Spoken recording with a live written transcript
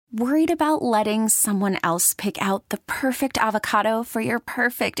Worried about letting someone else pick out the perfect avocado for your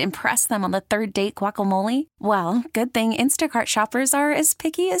perfect impress them on the third date guacamole? Well, good thing Instacart shoppers are as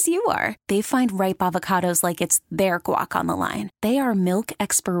picky as you are. They find ripe avocados like it's their guac on the line. They are milk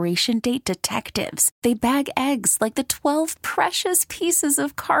expiration date detectives. They bag eggs like the 12 precious pieces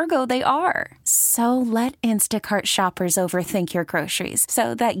of cargo they are. So let Instacart shoppers overthink your groceries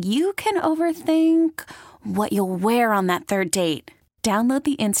so that you can overthink what you'll wear on that third date. Download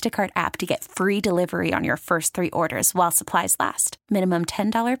the Instacart app to get free delivery on your first 3 orders while supplies last. Minimum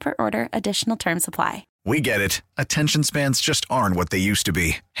 $10 per order. Additional terms apply. We get it. Attention spans just aren't what they used to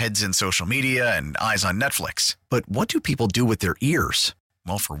be. Heads in social media and eyes on Netflix. But what do people do with their ears?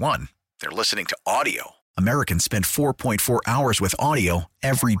 Well, for one, they're listening to audio. Americans spend 4.4 hours with audio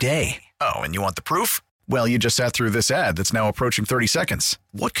every day. Oh, and you want the proof? Well, you just sat through this ad that's now approaching 30 seconds.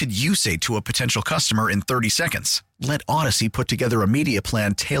 What could you say to a potential customer in 30 seconds? Let Odyssey put together a media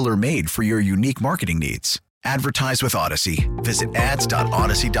plan tailor-made for your unique marketing needs. Advertise with Odyssey. Visit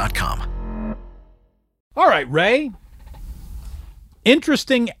ads.odyssey.com. All right, Ray.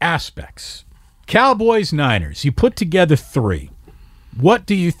 Interesting aspects. Cowboys, Niners. You put together 3. What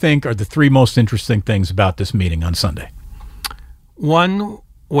do you think are the 3 most interesting things about this meeting on Sunday? One,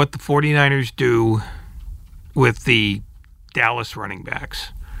 what the 49ers do with the Dallas running backs.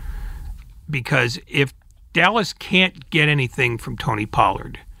 Because if Dallas can't get anything from Tony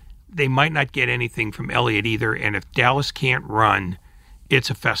Pollard, they might not get anything from Elliott either. And if Dallas can't run, it's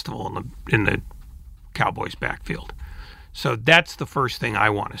a festival in the Cowboys backfield. So that's the first thing I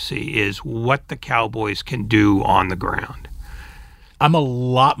want to see is what the Cowboys can do on the ground. I'm a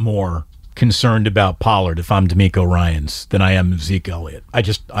lot more concerned about Pollard if I'm D'Amico Ryans than I am Zeke Elliott.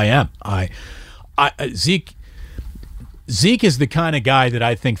 I am. Zeke is the kind of guy that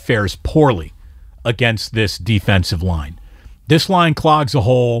I think fares poorly against this defensive line. This line clogs a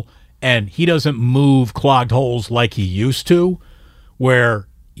hole, and he doesn't move clogged holes like he used to, where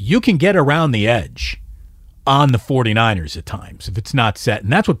you can get around the edge on the 49ers at times if it's not set,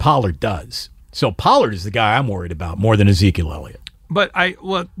 and that's what Pollard does. So Pollard is the guy I'm worried about more than Ezekiel Elliott. But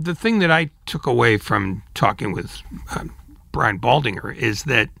the thing that I took away from talking with Brian Baldinger is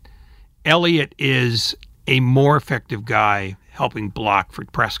that Elliott is a more effective guy helping block for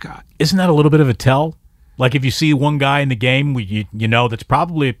Prescott. Isn't that a little bit of a tell? Like if you see one guy in the game, you know that's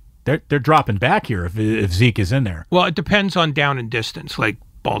probably they're dropping back here if Zeke is in there. Well, it depends on down and distance, like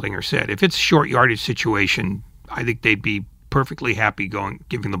Baldinger said. If it's a short yardage situation, I think they'd be perfectly happy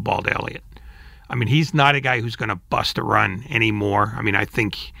giving the ball to Elliott. I mean, he's not a guy who's going to bust a run anymore. I mean, I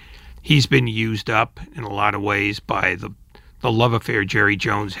think he's been used up in a lot of ways by the love affair Jerry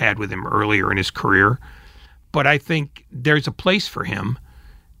Jones had with him earlier in his career. But I think there's a place for him,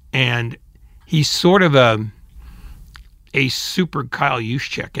 and he's sort of a super Kyle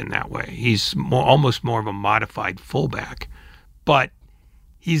Juszczyk in that way. He's almost more of a modified fullback, but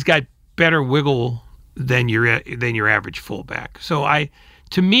he's got better wiggle than your average fullback. So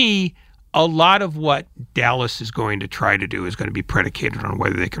to me, a lot of what Dallas is going to try to do is going to be predicated on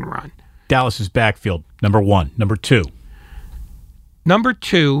whether they can run. Dallas's backfield, number 1. Number 2. Number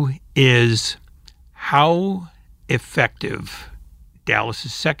 2 is how effective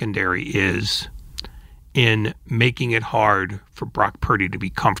Dallas's secondary is in making it hard for Brock Purdy to be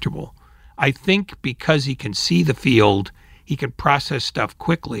comfortable. I think because he can see the field, he can process stuff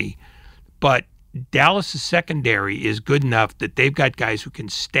quickly, but Dallas's secondary is good enough that they've got guys who can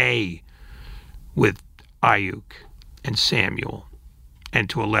stay with Ayuk and Samuel and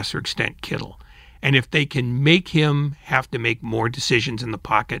to a lesser extent Kittle. And if they can make him have to make more decisions in the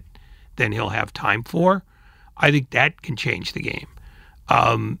pocket than he'll have time for, I think that can change the game.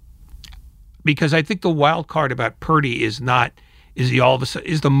 Because I think the wild card about Purdy is not, is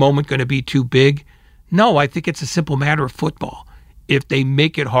the moment going to be too big? No, I think it's a simple matter of football. If they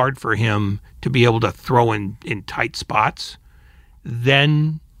make it hard for him to be able to throw in tight spots,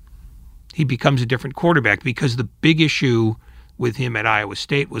 then he becomes a different quarterback, because the big issue with him at Iowa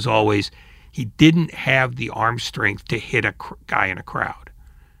State was always he didn't have the arm strength to hit a guy in a crowd.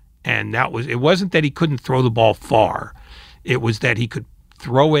 And it wasn't that he couldn't throw the ball far. It was that he could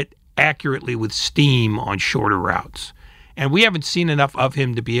throw it accurately with steam on shorter routes. And we haven't seen enough of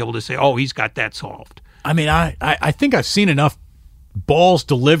him to be able to say, oh, he's got that solved. I mean, I think I've seen enough balls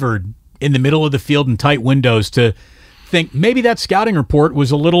delivered in the middle of the field in tight windows to think maybe that scouting report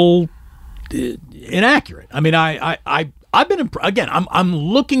was a little inaccurate. I mean, I've been again. I'm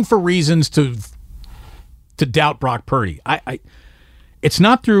looking for reasons to doubt Brock Purdy. It's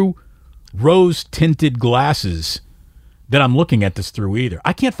not through rose-tinted glasses that I'm looking at this through either.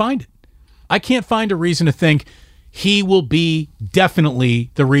 I can't find it. I can't find a reason to think he will be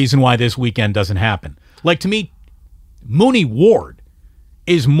definitely the reason why this weekend doesn't happen. Like, to me, Mooney Ward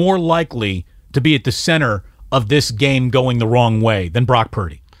is more likely to be at the center of this game going the wrong way than Brock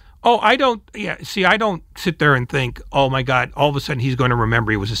Purdy. Oh, I don't sit there and think, oh my God, all of a sudden he's going to remember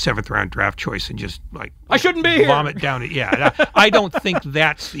he was a 7th-round draft choice and just like, I shouldn't be here. Vomit down it. Yeah, I don't think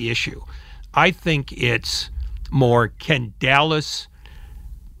that's the issue. I think it's more, can Dallas,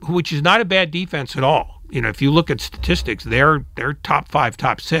 which is not a bad defense at all. You know, if you look at statistics, they're top 5,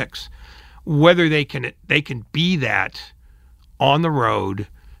 top 6. Whether they can be that on the road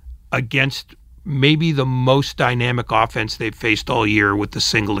against maybe the most dynamic offense they've faced all year, with the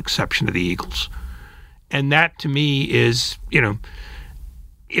single exception of the Eagles. And that, to me, is, you know,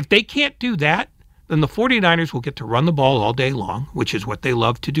 if they can't do that, then the 49ers will get to run the ball all day long, which is what they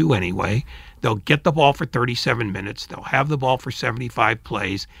love to do anyway. They'll get the ball for 37 minutes. They'll have the ball for 75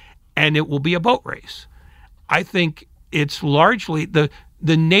 plays, and it will be a boat race. I think it's largely the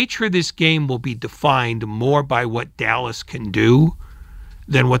nature of this game will be defined more by what Dallas can do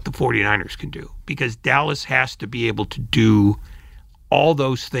than what the 49ers can do, because Dallas has to be able to do all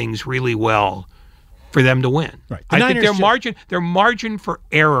those things really well for them to win. Right. I think their margin for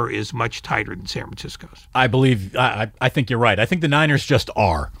error is much tighter than San Francisco's. I believe, I think you're right. I think the Niners just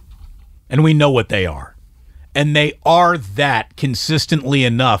are, and we know what they are. And they are that consistently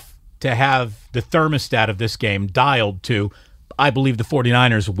enough to have the thermostat of this game dialed to, I believe the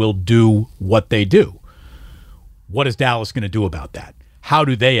 49ers will do what they do. What is Dallas going to do about that? How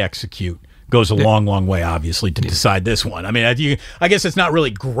do they execute? Goes a long, long way, obviously, to decide this one. I mean, I guess it's not really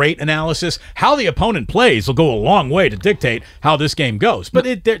great analysis. How the opponent plays will go a long way to dictate how this game goes.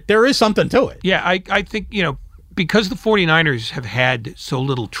 But there is something to it. Yeah, I think, you know, because the 49ers have had so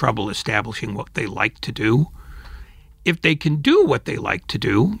little trouble establishing what they like to do, if they can do what they like to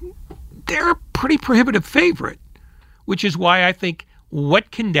do, they're a pretty prohibitive favorite, which is why I think, what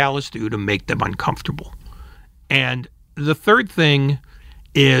can Dallas do to make them uncomfortable? And the third thing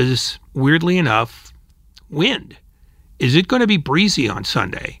is, weirdly enough, wind. Is it going to be breezy on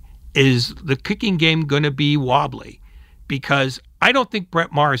Sunday? Is the kicking game going to be wobbly? Because I don't think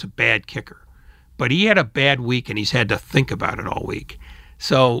Brett Maher is a bad kicker, but he had a bad week and he's had to think about it all week.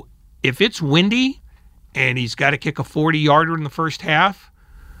 So if it's windy and he's got to kick a 40-yarder in the first half,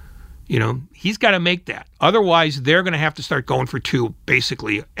 you know, he's got to make that. Otherwise, they're going to have to start going for 2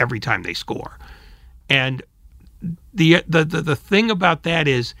 basically every time they score. And the thing about that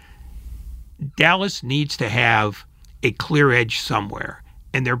is, Dallas needs to have a clear edge somewhere,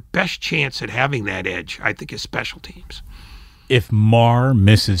 and their best chance at having that edge, I think, is special teams. If Maher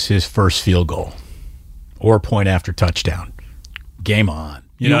misses his first field goal or point after touchdown, game on.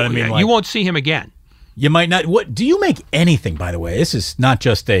 You know what I mean? Yeah, you won't see him again. You might not. What do you make anything? By the way, this is not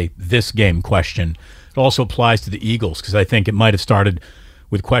just a this game question. It also applies to the Eagles, because I think it might have started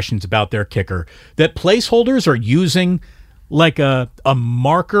with questions about their kicker, that placeholders are using like a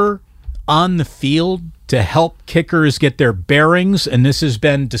marker on the field to help kickers get their bearings, and this has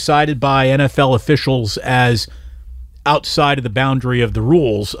been decided by NFL officials as outside of the boundary of the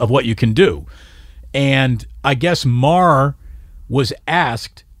rules of what you can do. And I guess Maher was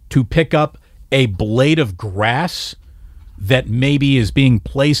asked to pick up a blade of grass that maybe is being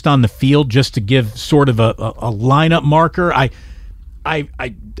placed on the field just to give sort of a lineup marker. I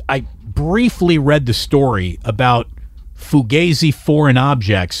briefly read the story about fugazi foreign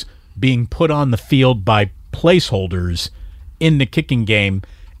objects being put on the field by placeholders in the kicking game,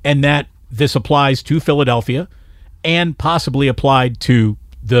 and that this applies to Philadelphia and possibly applied to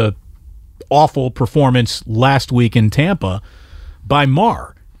the awful performance last week in Tampa by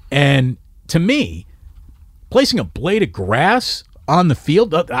Maher. And to me, placing a blade of grass on the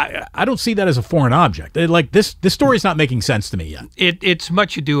field, I don't see that as a foreign object. Like this story's not making sense to me yet. It's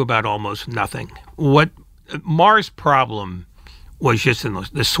much ado about almost nothing. What Maher's problem was just in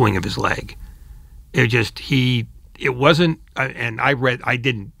the swing of his leg. It wasn't, and I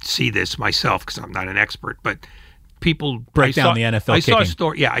didn't see this myself because I'm not an expert, but people break down the NFL kicking.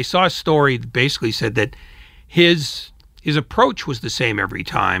 I saw a story that basically said that his approach was the same every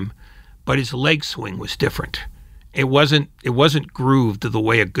time, but his leg swing was different. It wasn't grooved the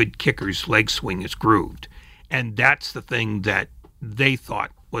way a good kicker's leg swing is grooved. And that's the thing that they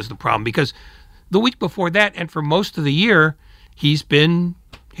thought was the problem, because the week before that and for most of the year, he's been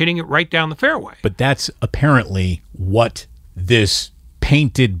hitting it right down the fairway. But that's apparently what this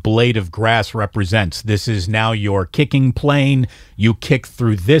painted blade of grass represents. This is now your kicking plane. You kick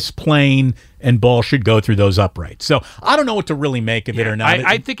through this plane, and ball should go through those uprights. So I don't know what to really make of it or not.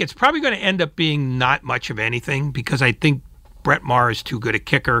 I think it's probably going to end up being not much of anything, because I think Brett Maher is too good a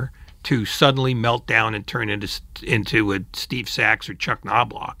kicker to suddenly melt down and turn into a Steve Sachs or Chuck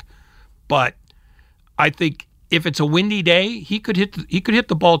Knobloch. But I think if it's a windy day, he could hit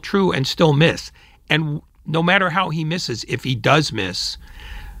the ball true and still miss. And no matter how he misses, if he does miss,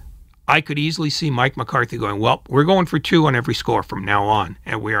 I could easily see Mike McCarthy going, well, we're going for 2 on every score from now on,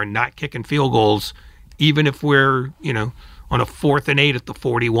 and we are not kicking field goals, even if we're, on a 4th and 8 at the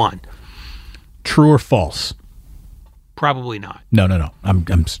 41. True or false? Probably not. No.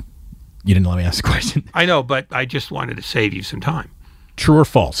 You didn't let me ask the question. I know, but I just wanted to save you some time. True or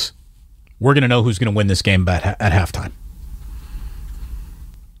false? We're going to know who's going to win this game at halftime.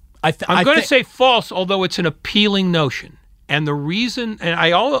 I'm going to say false, although it's an appealing notion. And the reason, and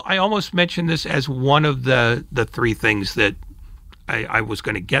I almost mentioned this as one of the 3 things that I was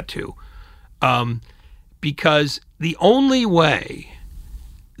going to get to, because the only way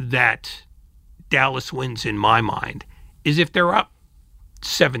that Dallas wins in my mind is if they're up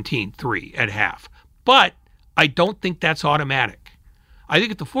 17-3 at half. But I don't think that's automatic. I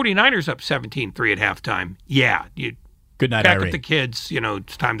think if the 49ers up 17-3 at halftime, yeah, you good night, back Irene. at the kids,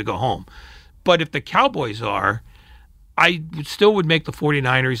 it's time to go home. But if the Cowboys are, I still would make the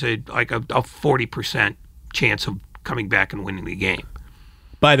 49ers a 40% chance of coming back and winning the game.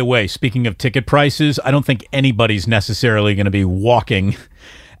 By the way, speaking of ticket prices, I don't think anybody's necessarily going to be walking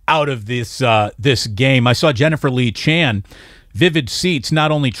out of this game. I saw Jennifer Lee Chan. Vivid Seats not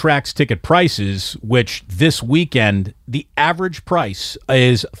only tracks ticket prices, which this weekend, the average price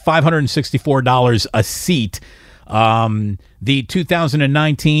is $564 a seat. The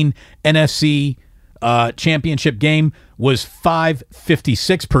 2019 NFC championship game was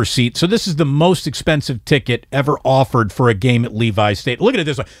 $556 per seat. So this is the most expensive ticket ever offered for a game at Levi's Stadium. Look at it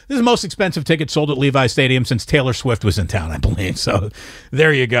this way. This is the most expensive ticket sold at Levi's Stadium since Taylor Swift was in town, I believe. So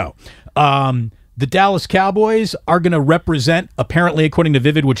there you go. The Dallas Cowboys are going to represent, apparently, according to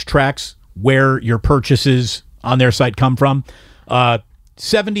Vivid, which tracks where your purchases on their site come from,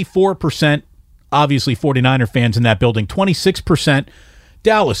 74%, obviously 49er fans in that building, 26%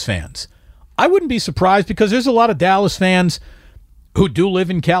 Dallas fans. I wouldn't be surprised because there's a lot of Dallas fans who do live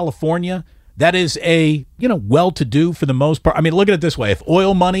in California. That is a, well-to-do for the most part. I mean, look at it this way. If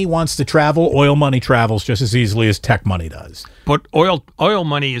oil money wants to travel, oil money travels just as easily as tech money does. But oil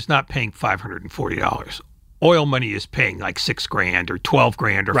money is not paying $540. Oil money is paying like $6,000 or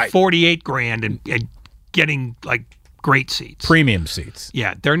 $12,000 or right. $48,000 and getting like great seats. Premium seats.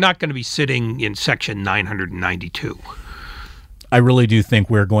 Yeah, they're not going to be sitting in section 992. I really do think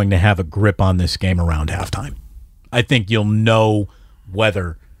we're going to have a grip on this game around halftime. I think you'll know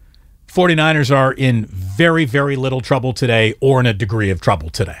whether 49ers are in very, very little trouble today or in a degree of trouble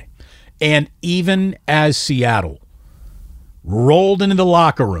today. And even as Seattle rolled into the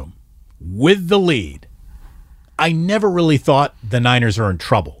locker room with the lead, I never really thought the Niners are in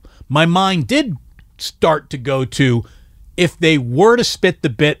trouble. My mind did start to go to, if they were to spit the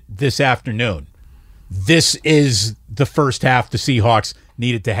bit this afternoon, this is the first half the Seahawks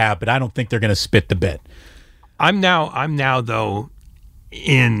needed to have, but I don't think they're going to spit the bit. I'm now though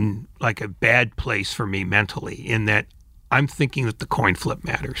in like a bad place for me mentally, in that I'm thinking that the coin flip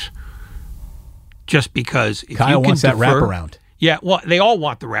matters. Just because if Kyle you can wants that defer, wraparound. Yeah, well, they all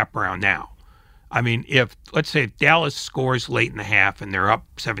want the wraparound now. I mean, let's say if Dallas scores late in the half and they're up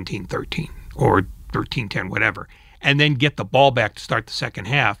 17-13 or 13-10, whatever, and then get the ball back to start the second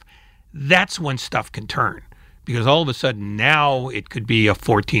half, that's when stuff can turn. Because all of a sudden now it could be a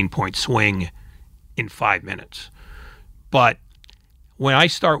 14-point swing in 5 minutes. But when I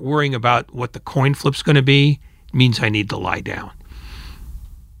start worrying about what the coin flip's going to be, it means I need to lie down.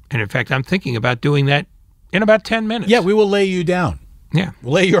 And in fact, I'm thinking about doing that in about 10 minutes. Yeah, we will lay you down. Yeah.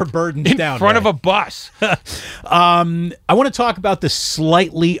 Lay your burdens down. In front Ray. of a bus. I want to talk about the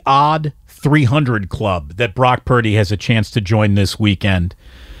slightly odd 300 club that Brock Purdy has a chance to join this weekend.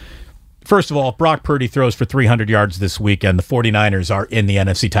 First of all, if Brock Purdy throws for 300 yards this weekend, the 49ers are in the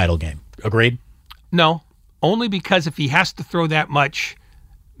NFC title game. Agreed? No, only because if he has to throw that much,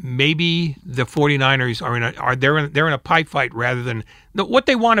 maybe the 49ers are in a pipe fight rather than what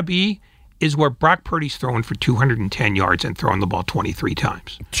they want to be is where Brock Purdy's throwing for 210 yards and throwing the ball 23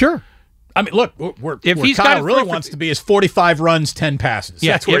 times. Sure. I mean, look, where Kyle really wants to be is 45 runs, 10 passes.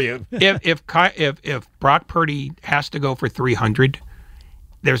 Yeah, that's where you. if Brock Purdy has to go for 300,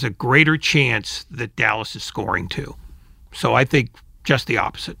 there's a greater chance that Dallas is scoring too. So I think just the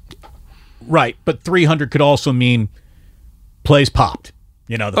opposite. Right, but 300 could also mean plays popped.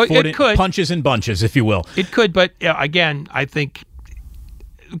 The 40 punches and bunches, if you will. It could, but again, I think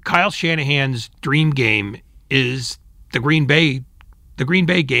Kyle Shanahan's dream game is the Green Bay the Green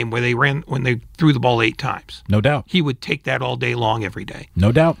Bay game when they threw the ball 8 times. No doubt. He would take that all day long, every day.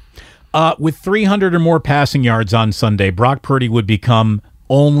 No doubt. With 300 or more passing yards on Sunday, Brock Purdy would become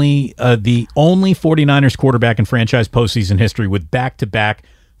the only 49ers quarterback in franchise postseason history with back-to-back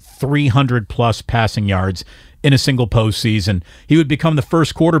 300-plus passing yards in a single postseason. He would become the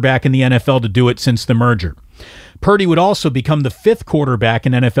first quarterback in the NFL to do it since the merger. Purdy would also become the 5th quarterback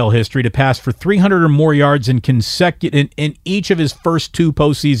in NFL history to pass for 300 or more yards in each of his first 2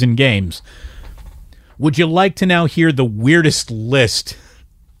 postseason games. Would you like to now hear the weirdest list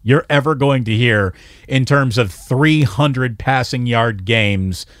you're ever going to hear in terms of 300 passing yard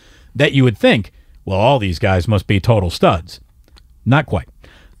games that you would think, well, all these guys must be total studs? Not quite.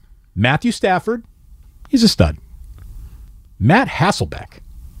 Matthew Stafford, he's a stud. Matt Hasselbeck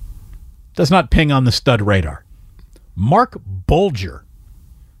does not ping on the stud radar. Mark Bulger,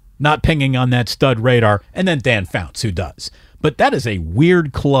 not pinging on that stud radar, and then Dan Fouts, who does. But that is a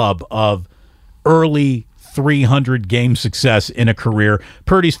weird club of early 300 game success in a career.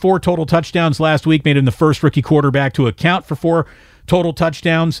 Purdy's 4 total touchdowns last week made him the first rookie quarterback to account for 4 total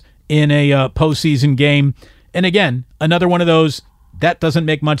touchdowns in a postseason game. And again, another one of those that doesn't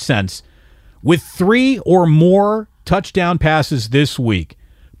make much sense. With 3 or more touchdown passes this week,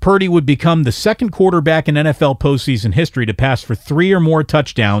 Purdy would become the 2nd quarterback in NFL postseason history to pass for 3 or more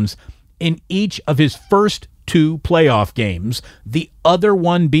touchdowns in each of his first 2 playoff games, the other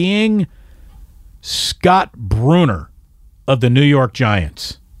one being Scott Brunner of the New York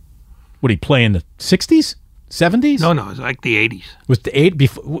Giants. Would he play in the 60s? 70s? No, it was like the 80s. Was the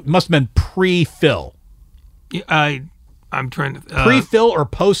 80s? Must have been pre-Phil. Yeah, I'm trying to... pre-Phil or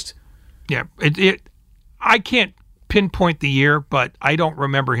post? Yeah, I can't pinpoint the year, but I don't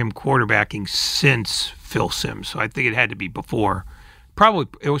remember him quarterbacking since Phil Simms, so I think it had to be before.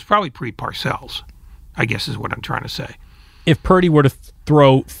 It was probably pre-Parcells, I guess is what I'm trying to say. If Purdy were to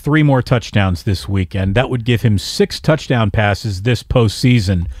throw 3 more touchdowns this weekend, that would give him 6 touchdown passes this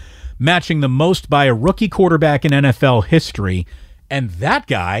postseason, matching the most by a rookie quarterback in NFL history, and that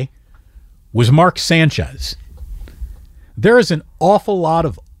guy was Mark Sanchez. There is an awful lot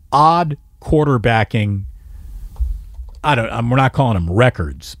of odd quarterbacking. We're not calling them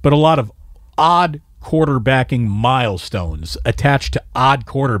records, but a lot of odd quarterbacking milestones attached to odd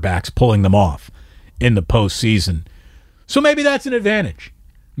quarterbacks pulling them off in the postseason. So maybe that's an advantage.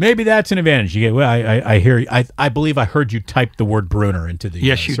 I hear. I believe I heard you type the word Brunner into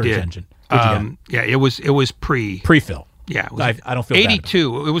the search engine. Yeah, it was pre-Phil. Yeah, it was I don't feel 82.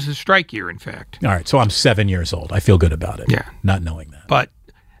 Bad about it was a strike year, in fact. All right, so I'm 7 years old. I feel good about it. Yeah, not knowing that. But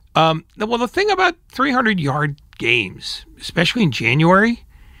the thing about 300-yard games, especially in January,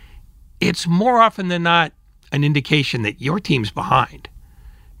 it's more often than not an indication that your team's behind,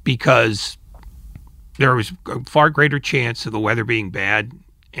 because there was a far greater chance of the weather being bad,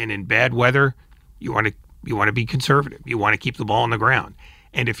 and in bad weather, you want to be conservative. You want to keep the ball on the ground,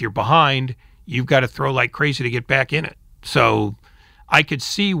 and if you're behind, you've got to throw like crazy to get back in it. So, I could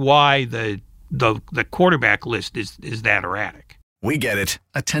see why the quarterback list is that erratic. We get it.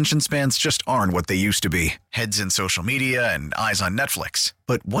 Attention spans just aren't what they used to be. Heads in social media and eyes on Netflix.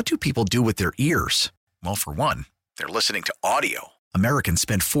 But what do people do with their ears? Well, for one, they're listening to audio. Americans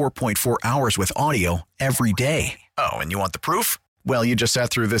spend 4.4 hours with audio every day. Oh, and you want the proof? Well, you just sat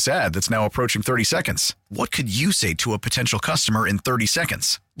through this ad that's now approaching 30 seconds. What could you say to a potential customer in 30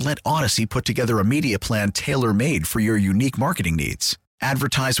 seconds? Let Odyssey put together a media plan tailor-made for your unique marketing needs.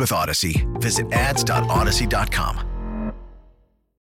 Advertise with Odyssey. Visit ads.odyssey.com.